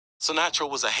Sinatra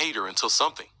was a hater until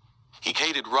something. He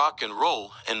hated rock and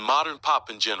roll and modern pop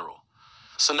in general.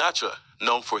 Sinatra,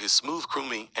 known for his smooth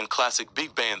crooning and classic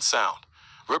big band sound,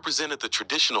 represented the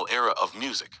traditional era of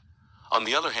music. On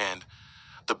the other hand,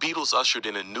 the Beatles ushered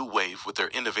in a new wave with their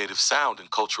innovative sound and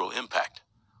cultural impact.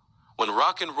 When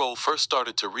rock and roll first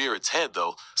started to rear its head,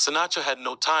 though, Sinatra had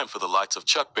no time for the likes of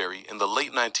Chuck Berry in the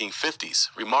late 1950s,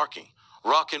 remarking,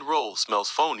 "Rock and roll smells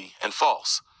phony and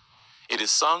false. It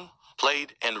is sung,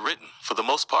 played, and written, for the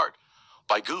most part,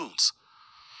 by goons.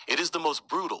 It is the most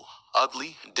brutal,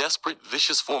 ugly, desperate,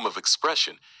 vicious form of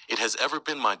expression it has ever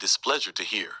been my displeasure to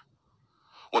hear."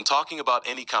 When talking about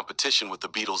any competition with the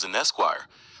Beatles and Esquire,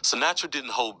 Sinatra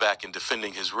didn't hold back in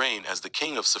defending his reign as the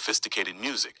king of sophisticated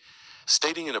music,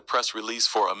 stating in a press release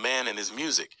for A Man and His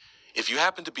Music, "If you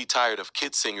happen to be tired of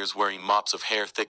kid singers wearing mops of hair thick